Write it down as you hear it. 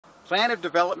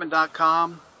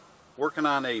Planofdevelopment.com, working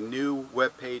on a new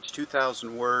web page,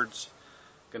 2,000 words.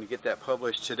 Going to get that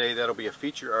published today. That'll be a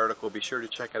feature article. Be sure to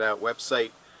check it out.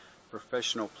 Website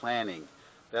Professional Planning.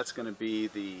 That's going to be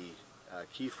the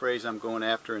key phrase I'm going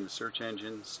after in the search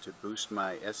engines to boost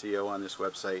my SEO on this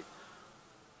website.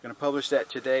 Going to publish that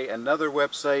today. Another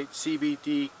website,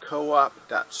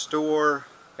 cbdcoop.store.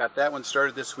 Got that one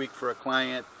started this week for a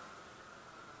client.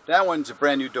 That one's a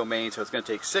brand new domain, so it's going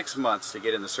to take 6 months to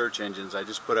get in the search engines. I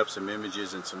just put up some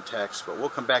images and some text, but we'll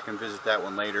come back and visit that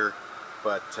one later.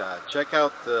 But check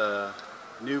out the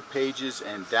new pages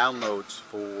and downloads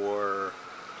for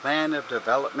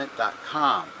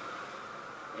planofdevelopment.com.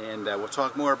 And we'll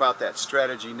talk more about that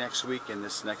strategy next week in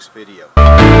this next video.